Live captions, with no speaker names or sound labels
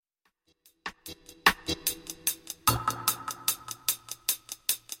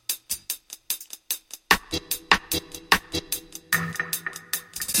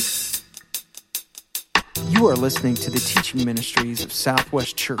are listening to the teaching ministries of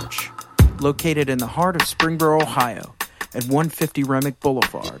Southwest Church, located in the heart of Springboro, Ohio, at 150 Remick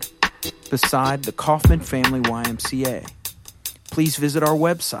Boulevard, beside the Kaufman Family YMCA. Please visit our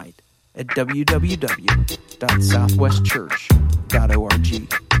website at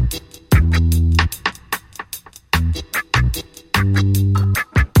www.southwestchurch.org.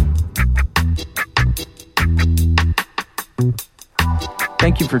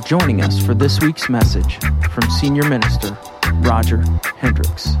 Thank you for joining us for this week's message from Senior Minister Roger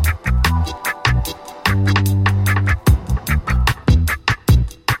Hendricks.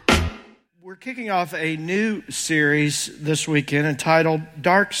 We're kicking off a new series this weekend entitled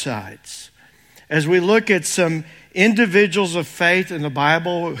Dark Sides, as we look at some individuals of faith in the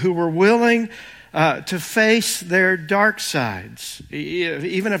Bible who were willing to face their dark sides,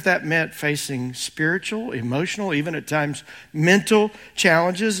 even if that meant facing spiritual, emotional, even at times mental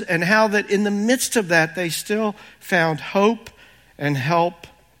challenges, and how that in the midst of that they still found hope and help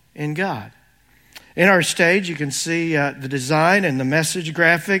in God. In our stage, you can see the design and the message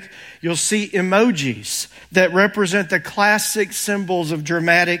graphic. You'll see emojis that represent the classic symbols of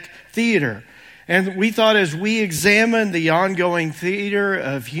dramatic theater. And we thought as we examine the ongoing theater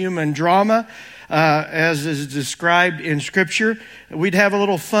of human drama, as is described in Scripture, we'd have a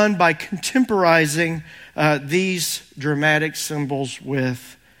little fun by contemporizing these dramatic symbols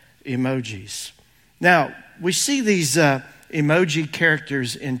with emojis. Now, we see these emoji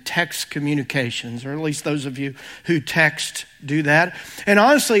characters in text communications, or at least those of you who text do that. And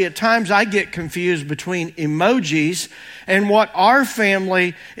honestly, at times I get confused between emojis and what our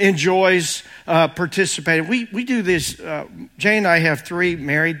family enjoys participating. We do this, Jay and I have 3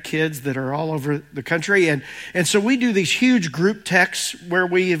 married kids that are all over the country, and so we do these huge group texts where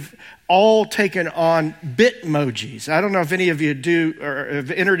we've all taken on Bitmojis. I don't know if any of you do or have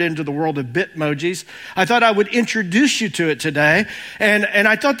entered into the world of Bitmojis. I thought I would introduce you to it today, and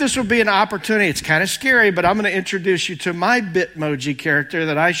I thought this would be an opportunity. It's kind of scary, but I'm going to introduce you to my Bitmoji character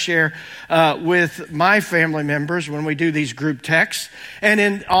that I share with my family members when we do these group texts. And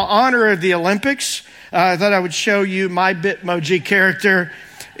in honor of the Olympics, I thought I would show you my Bitmoji character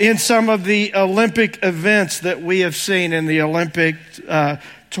in some of the Olympic events that we have seen in the Olympic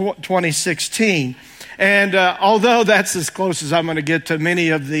 2016. And although that's as close as I'm going to get to many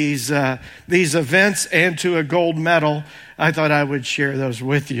of these events and to a gold medal, I thought I would share those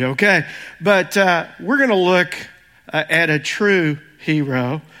with you, okay? But we're going to look at a true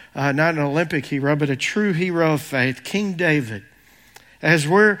hero, not an Olympic hero, but a true hero of faith, King David. As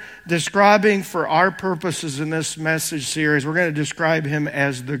we're describing for our purposes in this message series, we're going to describe him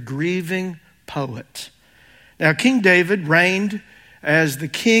as the grieving poet. Now, King David reigned as the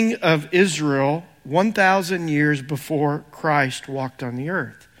king of Israel 1,000 years before Christ walked on the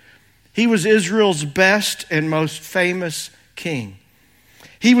earth. He was Israel's best and most famous king.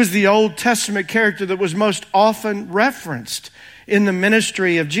 He was the Old Testament character that was most often referenced in the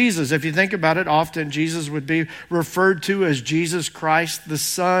ministry of Jesus. If you think about it, often Jesus would be referred to as Jesus Christ, the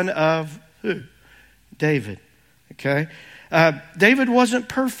son of who? David. Okay? David wasn't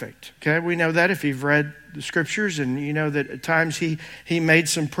perfect. Okay? We know that if you've read the scriptures, and you know that at times he made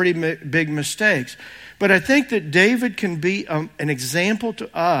some pretty big mistakes. But I think that David can be an example to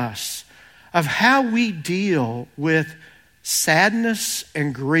us of how we deal with sadness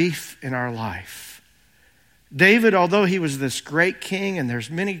and grief in our life. David, although he was this great king, and there's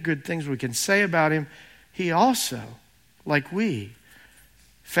many good things we can say about him, he also, like we,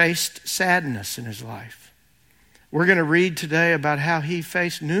 faced sadness in his life. We're going to read today about how he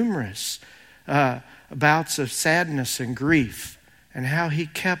faced numerous bouts of sadness and grief, and how he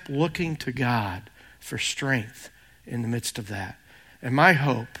kept looking to God for strength in the midst of that. And my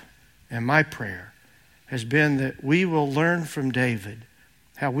hope and my prayer has been that we will learn from David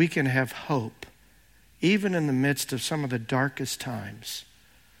how we can have hope even in the midst of some of the darkest times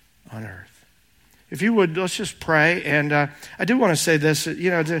on earth. If you would, let's just pray. And I do want to say this,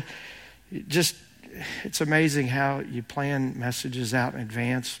 it's amazing how you plan messages out in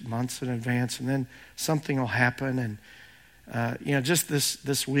advance, months in advance, and then something will happen. And, just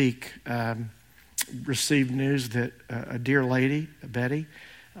this week, received news that a dear lady, Betty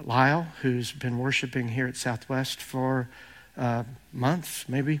Lyle, who's been worshiping here at Southwest for months,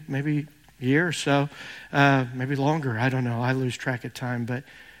 maybe a year or so, maybe longer, I don't know, I lose track of time, but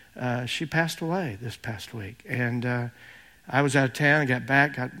she passed away this past week. And I was out of town, I got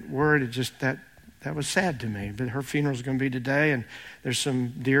back, got word, that was sad to me. But her funeral is going to be today, and there's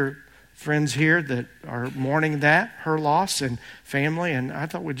some dear friends here that are mourning her loss, and family, and I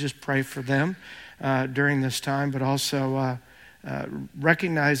thought we'd just pray for them during this time, but also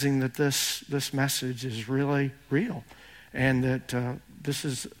recognizing that this message is really real, and that this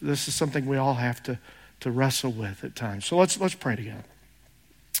is something we all have to wrestle with at times. So let's pray together.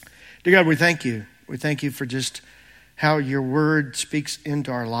 Dear God, we thank you. We thank you for just how your word speaks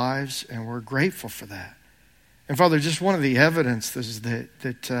into our lives, and we're grateful for that. And Father, just one of the evidences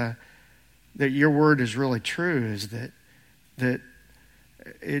that your word is really true is that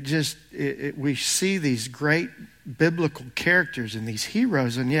we see these great biblical characters and these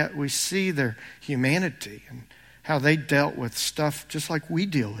heroes, and yet we see their humanity and how they dealt with stuff just like we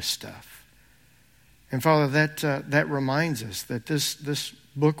deal with stuff. And Father, that reminds us that this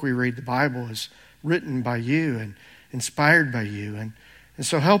book we read, the Bible, is written by you and inspired by you. And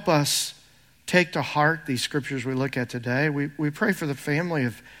so help us take to heart these scriptures we look at today. We pray for the family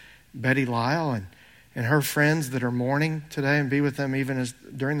of Betty Lyle and her friends that are mourning today, and be with them even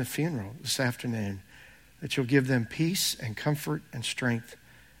during the funeral this afternoon, that you'll give them peace and comfort and strength,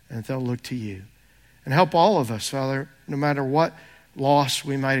 and that they'll look to you. And help all of us, Father, no matter what loss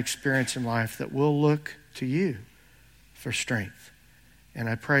we might experience in life, that we'll look to you for strength. And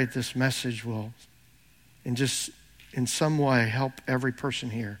I pray that this message will, in some way, help every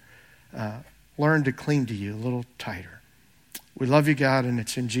person here learn to cling to you a little tighter. We love you, God, and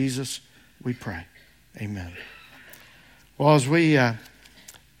it's in Jesus we pray. Amen. Well, as we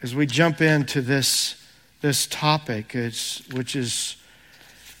jump into this topic, which is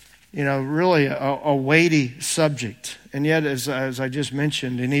really a weighty subject, and yet as I just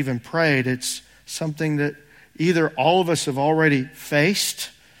mentioned and even prayed, it's something that either all of us have already faced,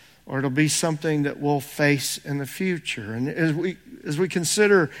 or it'll be something that we'll face in the future. And as we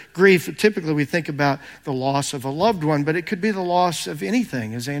consider grief, typically we think about the loss of a loved one, but it could be the loss of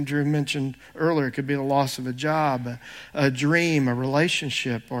anything. As Andrew mentioned earlier, it could be the loss of a job, a dream, a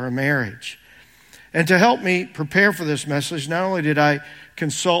relationship, or a marriage. And to help me prepare for this message, not only did I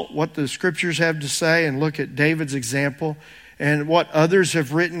consult what the scriptures have to say and look at David's example and what others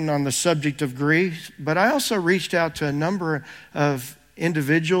have written on the subject of grief, but I also reached out to a number of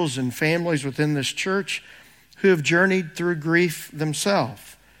individuals and families within this church who have journeyed through grief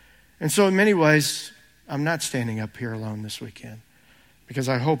themselves. And so in many ways, I'm not standing up here alone this weekend, because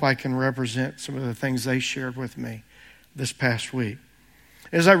I hope I can represent some of the things they shared with me this past week.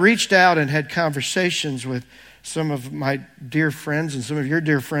 As I reached out and had conversations with some of my dear friends and some of your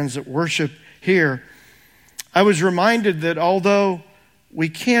dear friends that worship here, I was reminded that although we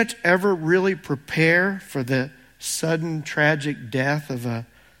can't ever really prepare for the sudden tragic death of a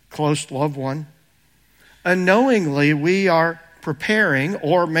close loved one, unknowingly we are preparing,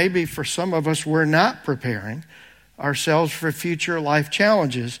 or maybe for some of us we're not preparing ourselves for future life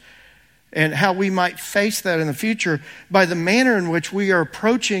challenges and how we might face that in the future by the manner in which we are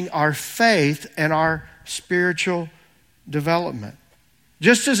approaching our faith and our spiritual development.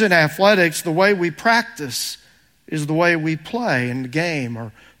 Just as in athletics, the way we practice is the way we play in the game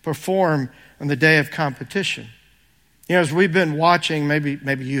or perform on the day of competition. As we've been watching,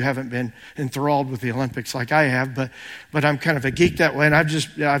 maybe you haven't been enthralled with the Olympics like I have, but I'm kind of a geek that way, and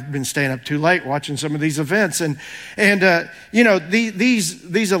I've been staying up too late watching some of these events, and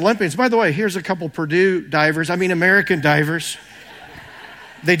these Olympians. By the way, here's a couple Purdue divers. American divers.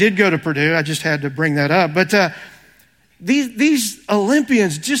 They did go to Purdue. I just had to bring that up, but these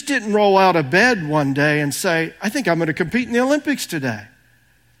Olympians just didn't roll out of bed one day and say, "I think I'm going to compete in the Olympics today."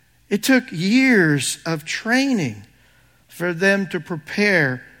 It took years of training for them to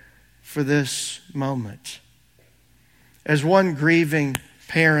prepare for this moment. As one grieving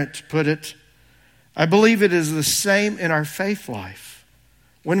parent put it, I believe it is the same in our faith life.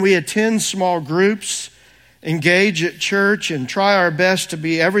 When we attend small groups, engage at church, and try our best to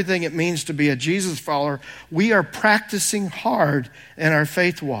be everything it means to be a Jesus follower, we are practicing hard in our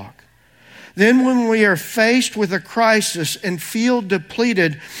faith walk. Then when we are faced with a crisis and feel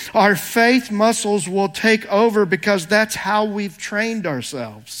depleted, our faith muscles will take over, because that's how we've trained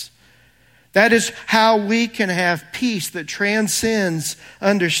ourselves. That is how we can have peace that transcends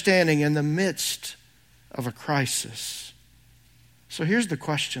understanding in the midst of a crisis. So here's the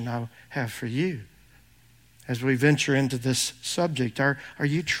question I have for you as we venture into this subject. Are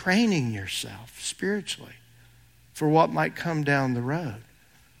you training yourself spiritually for what might come down the road?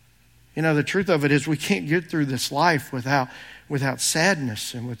 The truth of it is we can't get through this life without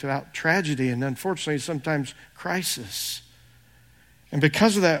sadness and without tragedy and, unfortunately, sometimes crisis. And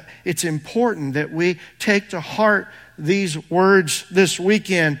because of that, it's important that we take to heart these words this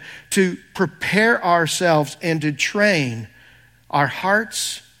weekend to prepare ourselves and to train our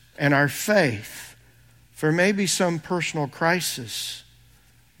hearts and our faith for maybe some personal crisis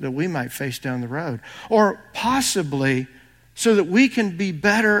that we might face down the road, or possibly so that we can be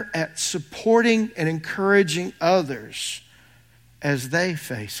better at supporting and encouraging others as they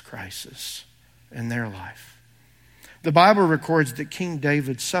face crisis in their life. The Bible records that King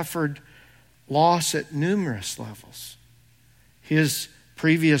David suffered loss at numerous levels. His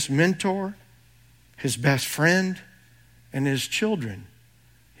previous mentor, his best friend, and his children.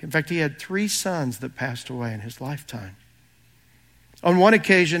 In fact, he had 3 sons that passed away in his lifetime. On one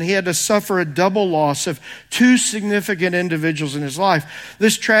occasion, he had to suffer a double loss of 2 significant individuals in his life.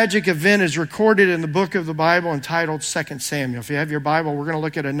 This tragic event is recorded in the book of the Bible entitled 2 Samuel. If you have your Bible, we're going to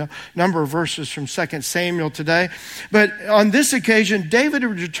look at a number of verses from 2 Samuel today. But on this occasion, David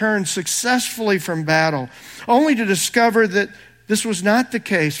returned successfully from battle, only to discover that this was not the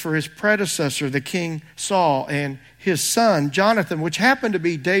case for his predecessor, the King Saul, and his son, Jonathan, which happened to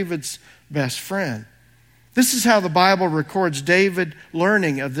be David's best friend. This is how the Bible records David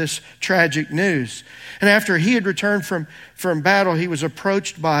learning of this tragic news. And after he had returned from battle, he was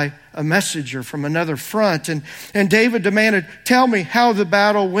approached by a messenger from another front. And David demanded, "Tell me how the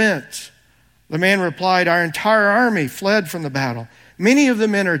battle went." The man replied, "Our entire army fled from the battle. Many of the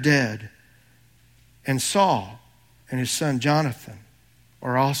men are dead. And Saul and his son Jonathan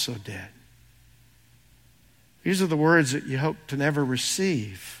are also dead." These are the words that you hope to never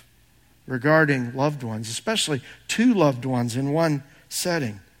receive regarding loved ones, especially 2 loved ones in one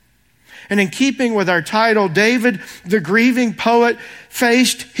setting. And in keeping with our title, David, the grieving poet,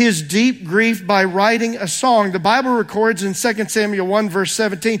 faced his deep grief by writing a song. The Bible records in 2 Samuel 1 verse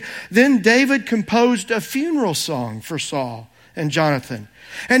 17, "Then David composed a funeral song for Saul and Jonathan,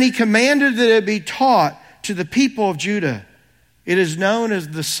 and he commanded that it be taught to the people of Judah. It is known as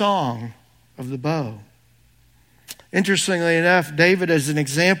the Song of the Bow." Interestingly enough, David is an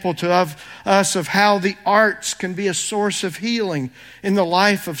example to us of how the arts can be a source of healing in the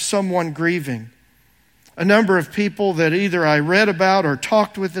life of someone grieving. A number of people that either I read about or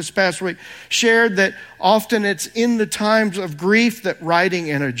talked with this past week shared that often it's in the times of grief that writing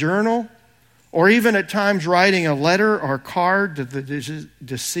in a journal, or even at times writing a letter or card to the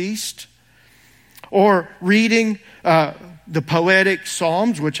deceased, or reading the poetic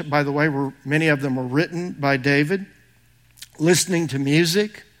psalms, which, by the way, many of them were written by David, listening to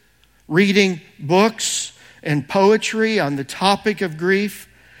music, reading books and poetry on the topic of grief,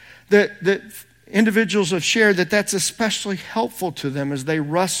 that individuals have shared that that's especially helpful to them as they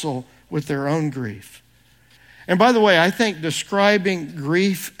wrestle with their own grief. And by the way, I think describing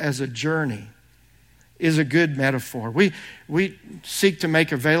grief as a journey is a good metaphor. We seek to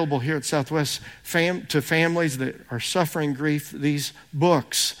make available here at Southwest to families that are suffering grief these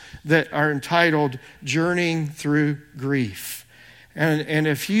books that are entitled Journeying Through Grief. And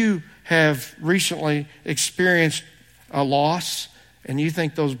if you have recently experienced a loss and you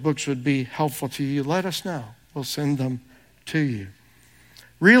think those books would be helpful to you, let us know. We'll send them to you.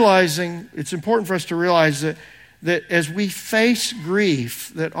 It's important for us to realize that as we face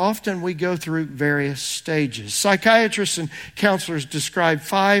grief, that often we go through various stages. Psychiatrists and counselors describe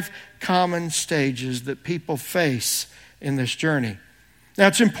 5 common stages that people face in this journey. Now,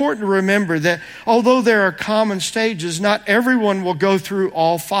 it's important to remember that although there are common stages, not everyone will go through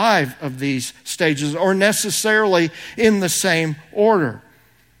all 5 of these stages or necessarily in the same order.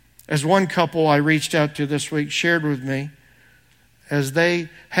 As one couple I reached out to this week shared with me, as they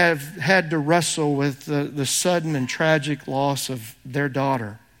have had to wrestle with the sudden and tragic loss of their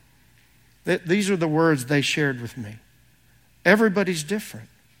daughter. These are the words they shared with me. Everybody's different.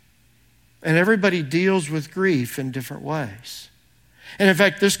 And everybody deals with grief in different ways. And in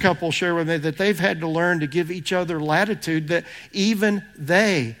fact, this couple shared with me that they've had to learn to give each other latitude, that even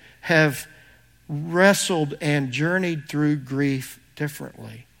they have wrestled and journeyed through grief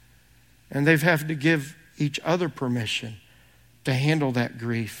differently. And they've had to give each other permission to handle that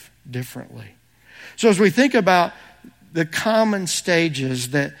grief differently. So as we think about the common stages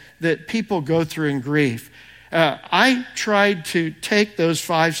that people go through in grief, I tried to take those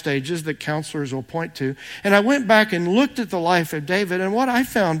 5 stages that counselors will point to, and I went back and looked at the life of David, and what I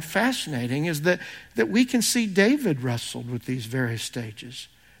found fascinating is that we can see David wrestled with these various stages,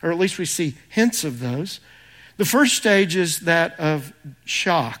 or at least we see hints of those. The first stage is that of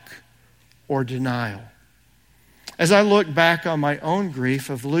shock or denial. As I look back on my own grief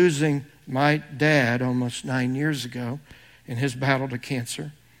of losing my dad almost 9 years ago in his battle to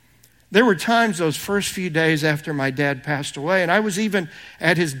cancer, there were times those first few days after my dad passed away, and I was even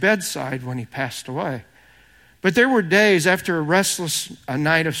at his bedside when he passed away. But there were days after a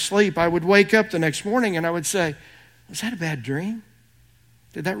night of sleep, I would wake up the next morning and I would say, "Was that a bad dream?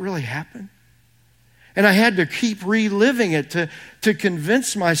 Did that really happen?" And I had to keep reliving it to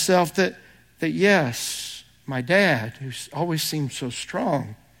convince myself that yes, my dad, who always seemed so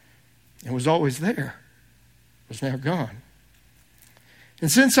strong and was always there, was now gone. And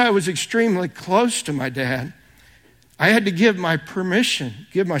since I was extremely close to my dad, I had to give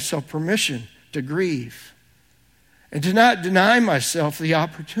myself permission to grieve and to not deny myself the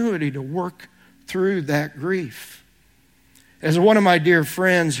opportunity to work through that grief. As one of my dear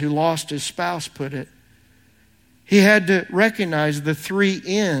friends who lost his spouse put it, he had to recognize the 3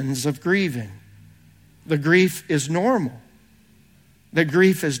 N's of grieving. The grief is normal. The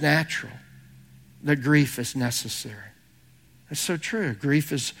grief is natural. The grief is necessary. It's so true.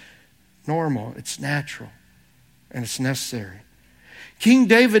 Grief is normal, it's natural, and it's necessary. King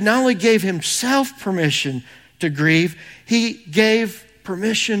David not only gave himself permission to grieve, he gave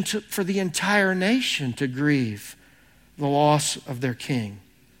permission for the entire nation to grieve the loss of their king.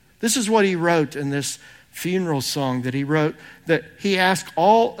 This is what he wrote in this funeral song that he wrote, that he asked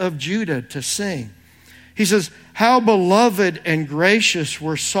all of Judah to sing. He says, "How beloved and gracious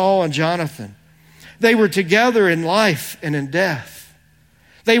were Saul and Jonathan. They were together in life and in death.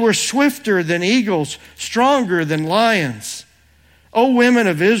 They were swifter than eagles, stronger than lions. O women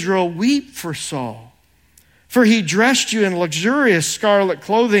of Israel, weep for Saul. For he dressed you in luxurious scarlet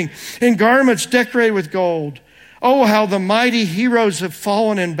clothing, in garments decorated with gold. Oh, how the mighty heroes have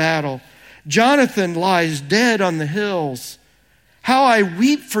fallen in battle. Jonathan lies dead on the hills. How I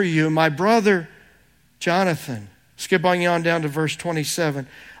weep for you, my brother Jonathan." Skip on down to verse 27.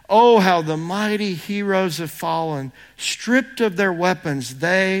 "Oh, how the mighty heroes have fallen. Stripped of their weapons,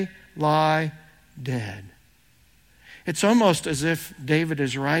 they lie dead." It's almost as if David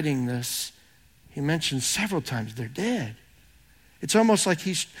is writing this. He mentions several times they're dead. It's almost like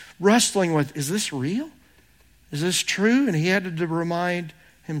he's wrestling with, is this real? Is this true? And he had to remind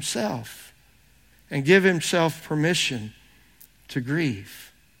himself and give himself permission to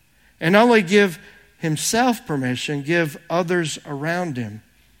grieve. And not only give himself permission, give others around him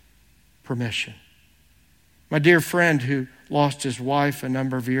permission. My dear friend who lost his wife a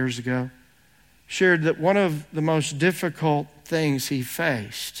number of years ago shared that one of the most difficult things he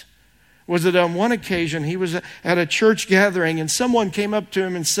faced was that on one occasion he was at a church gathering and someone came up to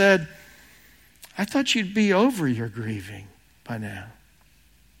him and said, "I thought you'd be over your grieving by now."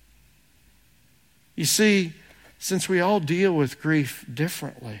 You see, since we all deal with grief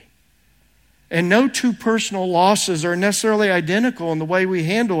differently, and no two personal losses are necessarily identical in the way we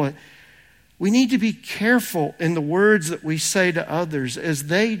handle it, we need to be careful in the words that we say to others as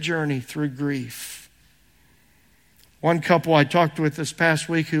they journey through grief. One couple I talked with this past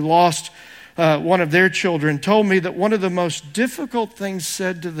week who lost one of their children told me that one of the most difficult things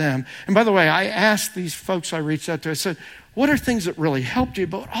said to them, and by the way, I asked these folks I reached out to, I said, what are things that really helped you,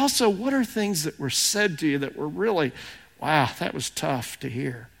 but also what are things that were said to you that were really, wow, that was tough to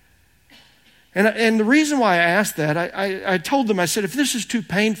hear. And the reason why I asked that, I told them, I said, if this is too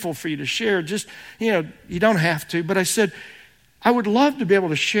painful for you to share, just, you don't have to. But I said, I would love to be able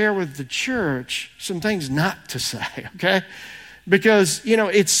to share with the church some things not to say, okay? Because,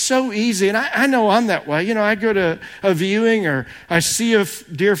 it's so easy. And I know I'm that way. I go to a viewing or I see a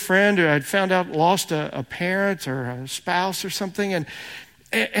dear friend who I'd found out lost a parent or a spouse or something. And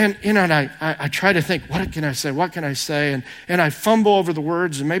I try to think, what can I say? And I fumble over the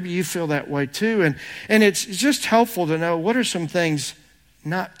words, and maybe you feel that way too. And it's just helpful to know what are some things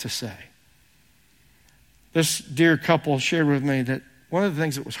not to say. This dear couple shared with me that one of the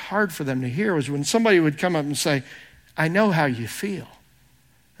things that was hard for them to hear was when somebody would come up and say, "I know how you feel."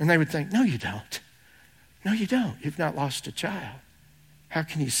 And they would think, "No, you don't. No, you don't. You've not lost a child. How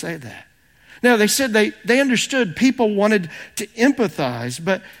can you say that?" Now, they said they understood people wanted to empathize,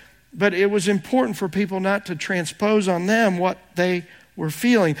 but it was important for people not to transpose on them what they were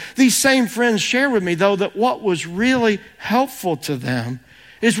feeling. These same friends share with me, though, that what was really helpful to them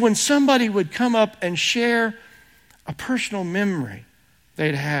is when somebody would come up and share a personal memory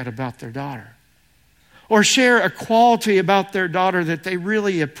they'd had about their daughter, or share a quality about their daughter that they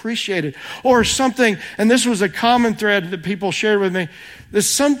really appreciated, or something, and this was a common thread that people shared with me, there's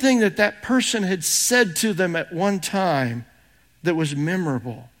something that person had said to them at one time that was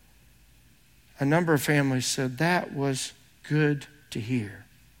memorable. A number of families said that was good to hear.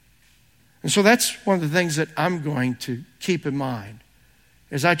 And so that's one of the things that I'm going to keep in mind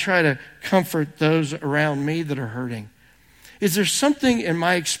as I try to comfort those around me that are hurting. Is there something in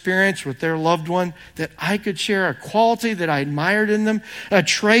my experience with their loved one that I could share, a quality that I admired in them, a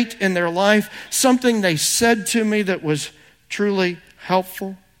trait in their life, something they said to me that was truly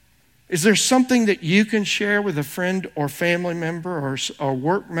helpful? Is there something that you can share with a friend or family member or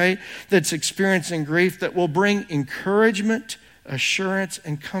workmate that's experiencing grief that will bring encouragement, assurance,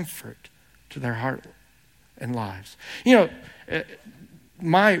 and comfort to their heart and lives. You know,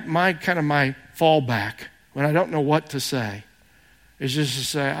 my fallback when I don't know what to say is just to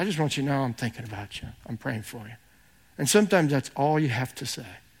say, I just want you to know I'm thinking about you. I'm praying for you. And sometimes that's all you have to say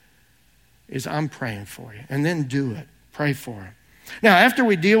is I'm praying for you. And then do it. Pray for him. Now, after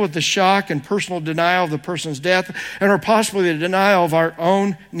we deal with the shock and personal denial of the person's death and or possibly the denial of our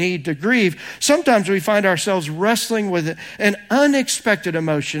own need to grieve, sometimes we find ourselves wrestling with an unexpected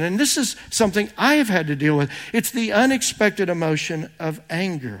emotion. And this is something I have had to deal with. It's the unexpected emotion of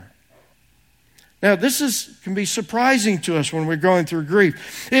anger. Now, this can be surprising to us when we're going through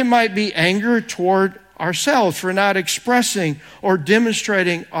grief. It might be anger toward ourselves for not expressing or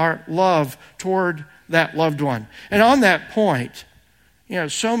demonstrating our love toward that loved one. And on that point, you know,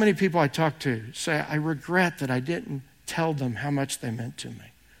 so many people I talk to say, I regret that I didn't tell them how much they meant to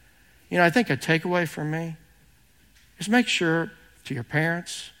me. You know, I think a takeaway from me is make sure to your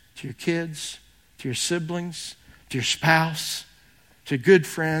parents, to your kids, to your siblings, to your spouse, to good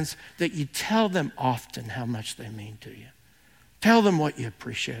friends, that you tell them often how much they mean to you. Tell them what you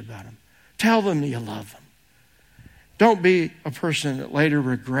appreciate about them. Tell them that you love them. Don't be a person that later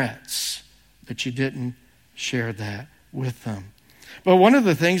regrets that you didn't share that with them. But one of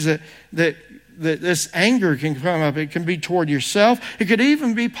the things that this anger can come up, it can be toward yourself. It could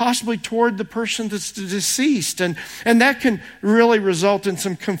even be possibly toward the person that's deceased. And that can really result in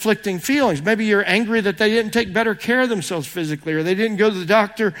some conflicting feelings. Maybe you're angry that they didn't take better care of themselves physically, or they didn't go to the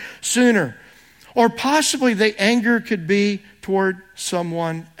doctor sooner. Or possibly the anger could be toward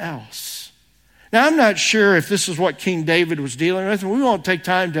someone else. Now, I'm not sure if this is what King David was dealing with, and we won't take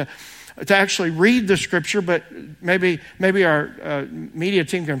time to actually read the scripture, but maybe our media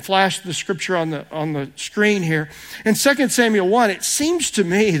team can flash the scripture on the screen here. In 2 Samuel 1, it seems to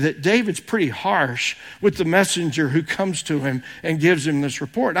me that David's pretty harsh with the messenger who comes to him and gives him this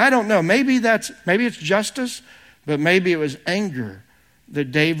report. I don't know. Maybe it's justice, but maybe it was anger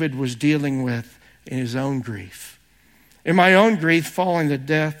that David was dealing with in his own grief. In my own grief following the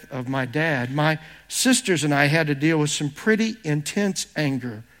death of my dad, my sisters and I had to deal with some pretty intense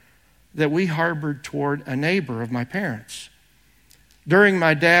anger that we harbored toward a neighbor of my parents. During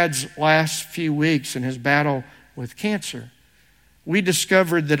my dad's last few weeks in his battle with cancer, we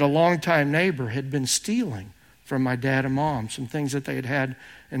discovered that a longtime neighbor had been stealing from my dad and mom some things that they had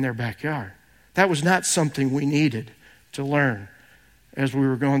in their backyard. That was not something we needed to learn as we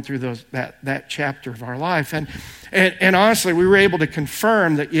were going through that chapter of our life. And honestly, we were able to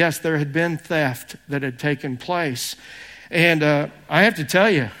confirm that, yes, there had been theft that had taken place. And I have to tell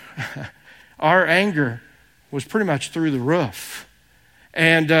you, our anger was pretty much through the roof.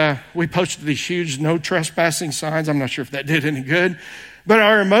 And we posted these huge no trespassing signs. I'm not sure if that did any good. But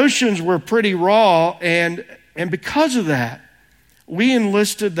our emotions were pretty raw. And because of that, we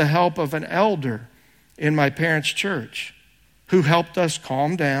enlisted the help of an elder in my parents' church who helped us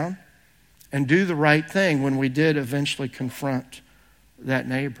calm down and do the right thing when we did eventually confront that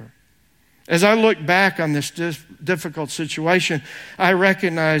neighbor. As I look back on this difficult situation, I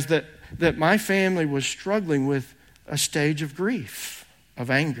recognize that my family was struggling with a stage of grief,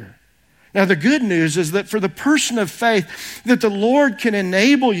 of anger. Now, the good news is that for the person of faith, that the Lord can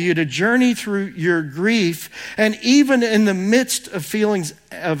enable you to journey through your grief, and even in the midst of feelings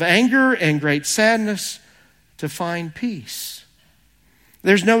of anger and great sadness, to find peace.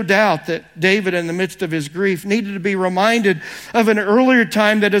 There's no doubt that David, in the midst of his grief, needed to be reminded of an earlier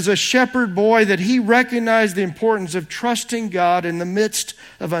time that as a shepherd boy that he recognized the importance of trusting God in the midst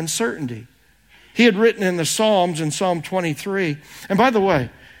of uncertainty. He had written in the Psalms, in Psalm 23, and by the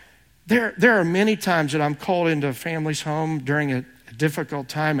way, there are many times that I'm called into a family's home during a difficult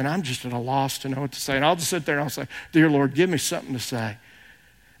time, and I'm just at a loss to know what to say. And I'll just sit there and I'll say, "Dear Lord, give me something to say."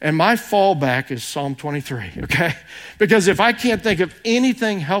 And my fallback is Psalm 23, okay? Because if I can't think of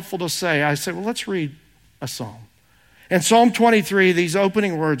anything helpful to say, I say, well, let's read a psalm. In Psalm 23, these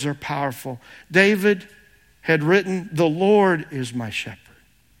opening words are powerful. David had written, "The Lord is my shepherd.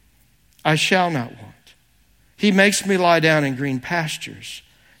 I shall not want. He makes me lie down in green pastures.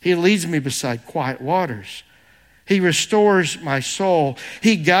 He leads me beside quiet waters. He restores my soul.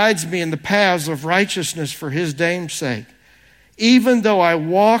 He guides me in the paths of righteousness for his name's sake. Even though I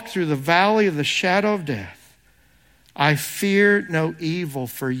walk through the valley of the shadow of death, I fear no evil,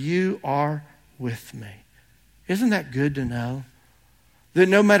 for you are with me." Isn't that good to know? That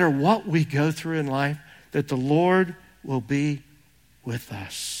no matter what we go through in life, that the Lord will be with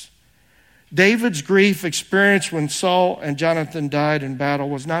us. David's grief experience when Saul and Jonathan died in battle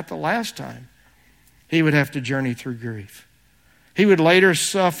was not the last time he would have to journey through grief. He would later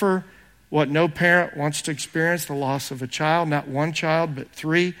suffer what no parent wants to experience, the loss of a child, not one child, but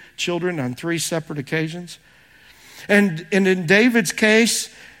 3 children on 3 separate occasions. And in David's case,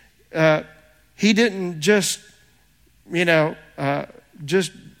 he didn't just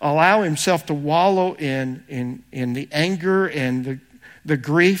allow himself to wallow in the anger and the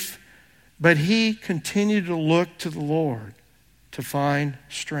grief, but he continued to look to the Lord to find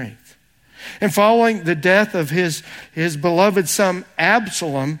strength. And following the death of his beloved son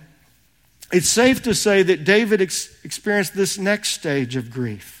Absalom, it's safe to say that David experienced this next stage of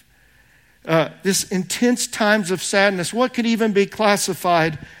grief. This intense times of sadness, what could even be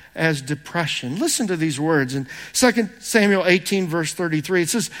classified as depression. Listen to these words in 2 Samuel 18, verse 33. It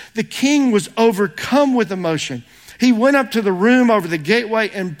says, the king was overcome with emotion. He went up to the room over the gateway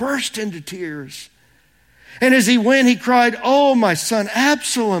and burst into tears. And as he went, he cried, "Oh, my son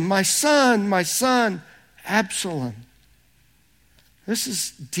Absalom, my son, Absalom." This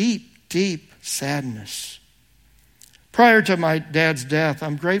is deep, deep sadness. Prior to my dad's death,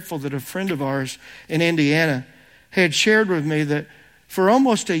 I'm grateful that a friend of ours in Indiana had shared with me that for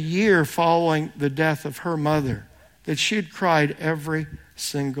almost a year following the death of her mother, that she had cried every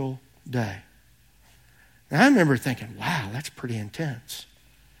single day. And I remember thinking, wow, that's pretty intense.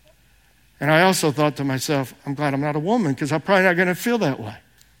 And I also thought to myself, I'm glad I'm not a woman because I'm probably not going to feel that way.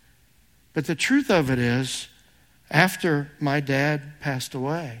 But the truth of it is, after my dad passed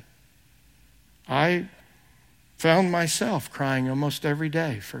away, I found myself crying almost every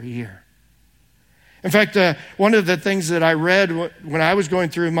day for a year. In fact, one of the things that I read when I was going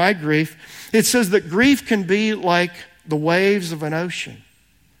through my grief, it says that grief can be like the waves of an ocean.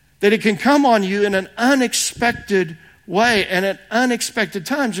 That it can come on you in an unexpected way and at unexpected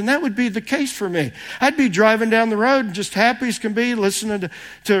times. And that would be the case for me. I'd be driving down the road just happy as can be, listening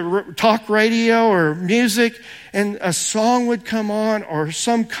to talk radio or music, and a song would come on or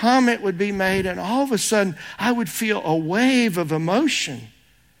some comment would be made, and all of a sudden I would feel a wave of emotion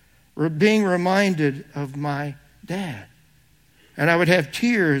being reminded of my dad. And I would have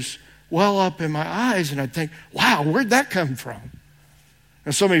tears well up in my eyes, and I'd think, wow, where'd that come from?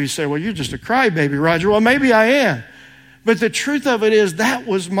 And some of you say, well, you're just a crybaby, Roger. Well, maybe I am. But the truth of it is that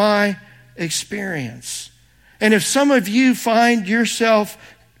was my experience. And if some of you find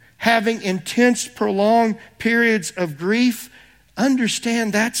yourself having intense, prolonged periods of grief,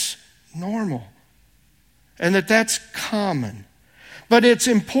 understand that's normal and that that's common. But it's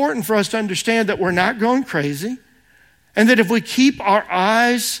important for us to understand that we're not going crazy, and that if we keep our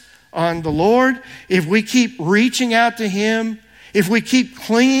eyes on the Lord, if we keep reaching out to Him, if we keep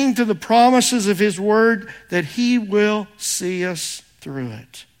clinging to the promises of His Word, that He will see us through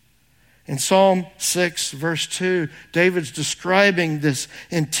it. In Psalm 6, verse 2, David's describing this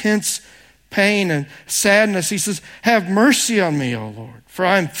intense pain and sadness. He says, "Have mercy on me, O Lord, for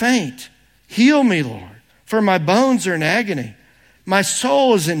I am faint. Heal me, Lord, for my bones are in agony. My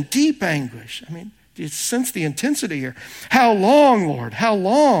soul is in deep anguish." I mean, do you sense the intensity here? "How long, Lord? How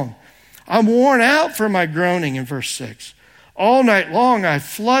long? I'm worn out for my groaning," in verse 6. "All night long I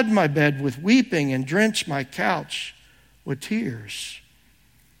flood my bed with weeping and drench my couch with tears."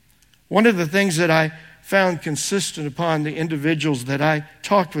 One of the things that I found consistent upon the individuals that I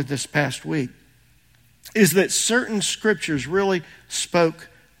talked with this past week is that certain scriptures really spoke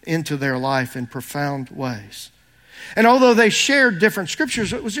into their life in profound ways. And although they shared different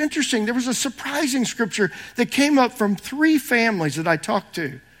scriptures, it was interesting. There was a surprising scripture that came up from 3 families that I talked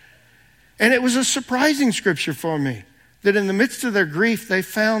to. And it was a surprising scripture for me, that in the midst of their grief, they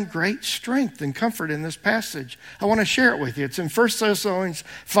found great strength and comfort in this passage. I want to share it with you. It's in 1 Thessalonians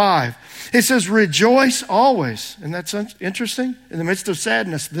 5. It says, "Rejoice always." And that's interesting. In the midst of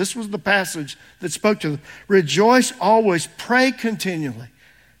sadness, this was the passage that spoke to them. "Rejoice always, pray continually,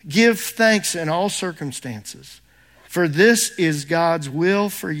 give thanks in all circumstances. For this is God's will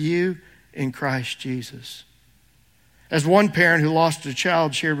for you in Christ Jesus." As one parent who lost a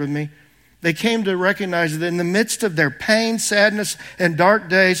child shared with me, they came to recognize that in the midst of their pain, sadness, and dark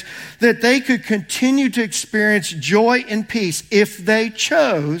days, that they could continue to experience joy and peace if they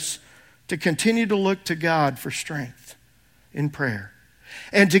chose to continue to look to God for strength in prayer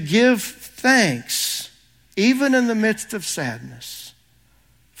and to give thanks, even in the midst of sadness,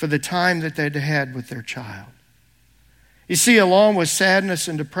 for the time that they'd had with their child. You see, along with sadness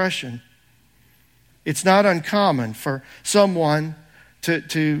and depression, it's not uncommon for someone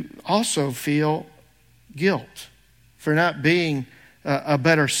to also feel guilt for not being a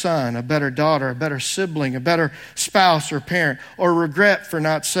better son, a better daughter, a better sibling, a better spouse or parent, or regret for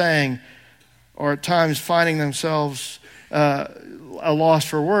not saying, or at times finding themselves a loss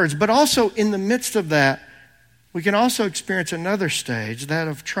for words. But also in the midst of that, we can also experience another stage, that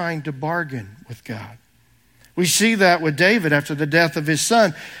of trying to bargain with God. We see that with David after the death of his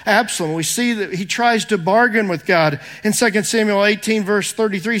son, Absalom. We see that he tries to bargain with God. In 2 Samuel 18, verse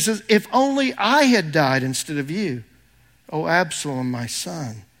 33, he says, "If only I had died instead of you, O Absalom, my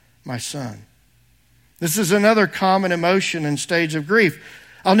son, my son." This is another common emotion and stage of grief.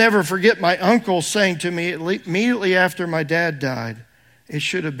 I'll never forget my uncle saying to me immediately after my dad died, "It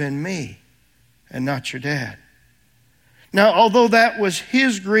should have been me and not your dad." Now, although that was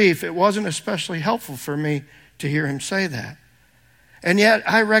his grief, it wasn't especially helpful for me to hear him say that. And yet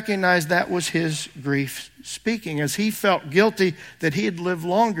I recognize that was his grief speaking, as he felt guilty that he had lived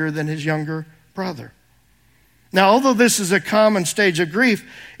longer than his younger brother. Now, although this is a common stage of grief,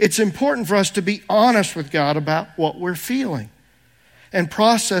 it's important for us to be honest with God about what we're feeling and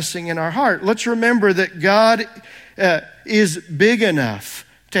processing in our heart. Let's remember that God is big enough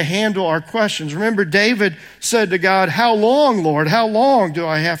to handle our questions. Remember, David said to God, "How long, Lord? How long do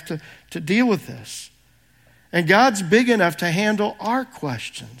I have to deal with this?" And God's big enough to handle our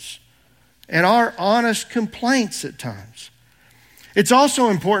questions and our honest complaints at times. It's also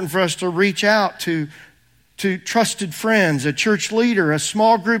important for us to reach out to trusted friends, a church leader, a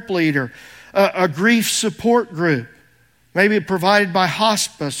small group leader, a grief support group, maybe provided by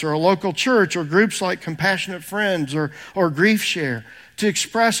hospice or a local church or groups like Compassionate Friends or Grief Share, to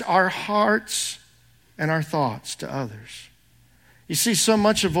express our hearts and our thoughts to others. You see, so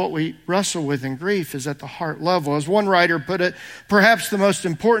much of what we wrestle with in grief is at the heart level. As one writer put it, perhaps the most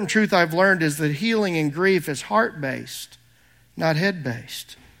important truth I've learned is that healing in grief is heart-based, not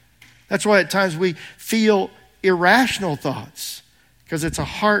head-based. That's why at times we feel irrational thoughts, because it's a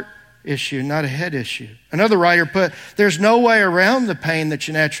heart issue, not a head issue. Another writer put, "There's no way around the pain that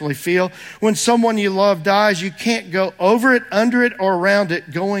you naturally feel. When someone you love dies, you can't go over it, under it, or around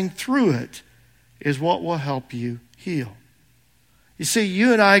it. Going through it is what will help you heal." You see,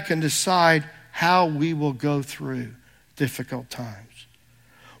 you and I can decide how we will go through difficult times.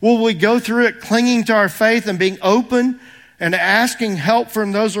 Will we go through it clinging to our faith and being open and asking help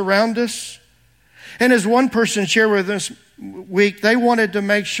from those around us? And as one person shared with us week, they wanted to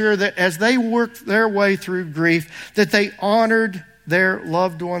make sure that as they worked their way through grief, that they honored their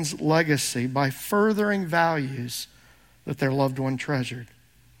loved one's legacy by furthering values that their loved one treasured.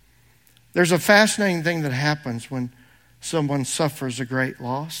 There's a fascinating thing that happens when someone suffers a great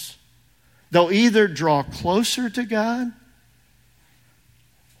loss. They'll either draw closer to God,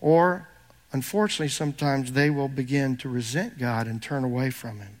 or unfortunately sometimes they will begin to resent God and turn away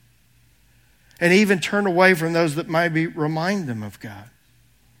from Him. And even turn away from those that might remind them of God.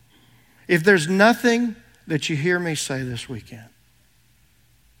 If there's nothing that you hear me say this weekend,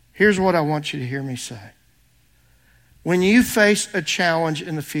 here's what I want you to hear me say. When you face a challenge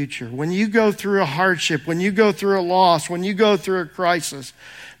in the future, when you go through a hardship, when you go through a loss, when you go through a crisis,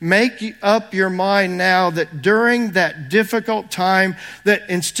 make up your mind now that during that difficult time, that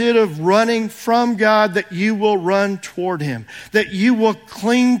instead of running from God, that you will run toward Him, that you will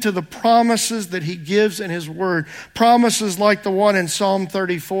cling to the promises that He gives in His Word. Promises like the one in Psalm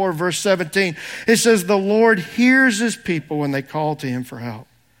 34, verse 17. It says, "The Lord hears His people when they call to Him for help.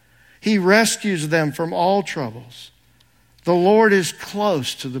 He rescues them from all troubles. The Lord is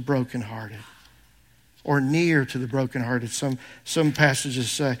close to the brokenhearted," or near to the brokenhearted. Some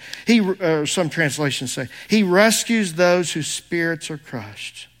passages say. Some translations say, "He rescues those whose spirits are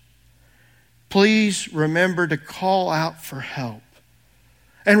crushed." Please remember to call out for help.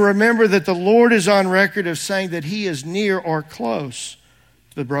 And remember that the Lord is on record of saying that He is near or close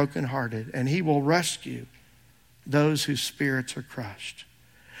to the brokenhearted, and He will rescue those whose spirits are crushed.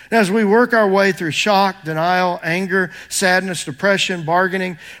 Now, as we work our way through shock, denial, anger, sadness, depression,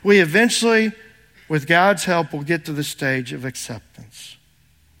 bargaining, we eventually, with God's help, will get to the stage of acceptance.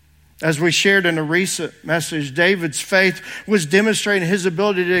 As we shared in a recent message, David's faith was demonstrating his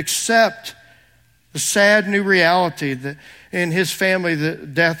ability to accept the sad new reality that in his family, the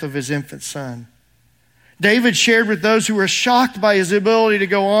death of his infant son. David shared with those who were shocked by his ability to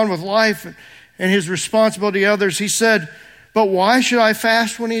go on with life and his responsibility to others. He said, "But why should I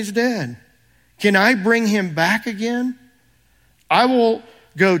fast when he's dead? Can I bring him back again? I will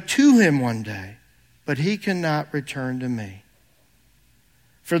go to him one day, but he cannot return to me."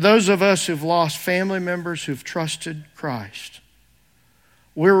 For those of us who've lost family members who've trusted Christ,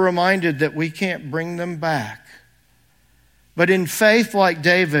 we're reminded that we can't bring them back. But in faith like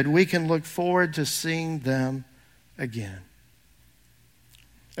David, we can look forward to seeing them again.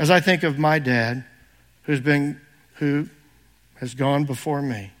 As I think of my dad, who has gone before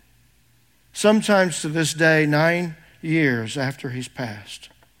me, sometimes to this day, 9 years after he's passed,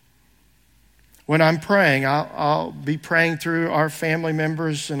 when I'm praying, I'll be praying through our family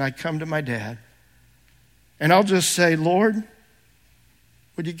members, and I come to my dad. And I'll just say, Lord,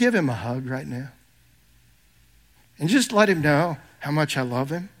 would you give him a hug right now? And just let him know how much I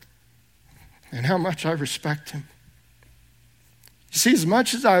love him and how much I respect him. You see, as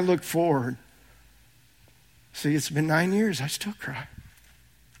much as I look forward, it's been 9 years, I still cry.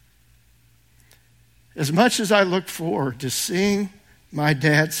 As much as I look forward to seeing my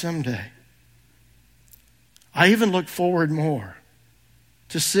dad someday, I even look forward more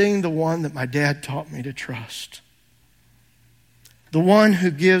to seeing the one that my dad taught me to trust. The one who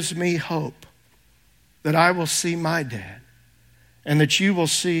gives me hope that I will see my dad and that you will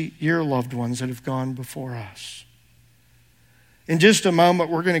see your loved ones that have gone before us. In just a moment,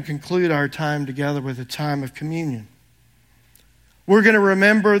 we're going to conclude our time together with a time of communion. We're going to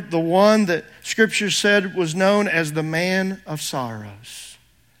remember the one that Scripture said was known as the man of sorrows,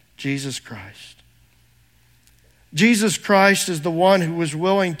 Jesus Christ. Jesus Christ is the one who was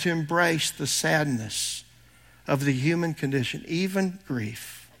willing to embrace the sadness of the human condition, even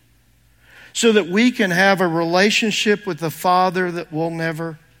grief, so that we can have a relationship with the Father that will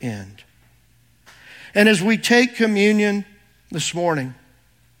never end. And as we take communion this morning,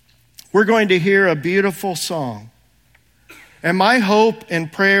 we're going to hear a beautiful song. And my hope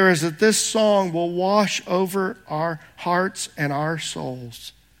and prayer is that this song will wash over our hearts and our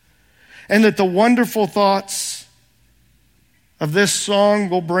souls. And that the wonderful thoughts of this song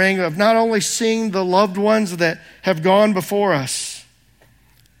will bring of not only seeing the loved ones that have gone before us,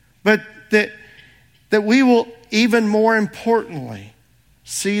 but that we will even more importantly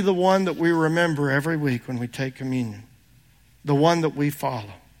see the one that we remember every week when we take communion, the one that we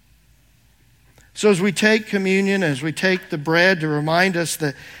follow. So as we take communion, as we take the bread to remind us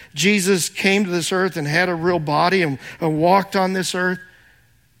that Jesus came to this earth and had a real body and walked on this earth,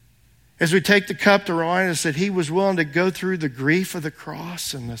 as we take the cup to remind us that he was willing to go through the grief of the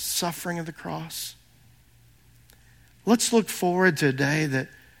cross and the suffering of the cross, let's look forward to a day that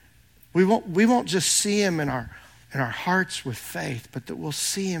we won't just see him in our hearts with faith, but that we'll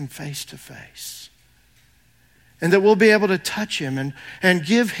see him face to face. And that we'll be able to touch him and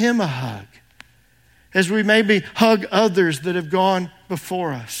give him a hug, as we maybe hug others that have gone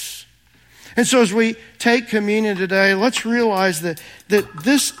before us. And so as we take communion today, let's realize that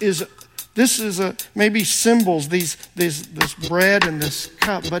this is maybe symbols, this bread and this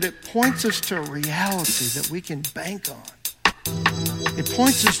cup, but it points us to a reality that we can bank on. It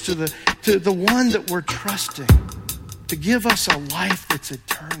points us to the one that we're trusting to give us a life that's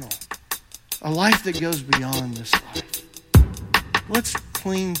eternal, a life that goes beyond this life. Let's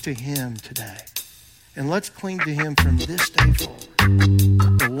cling to him today. And let's cling to him from this day forward,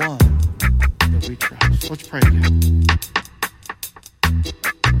 the one that we trust. Let's pray together.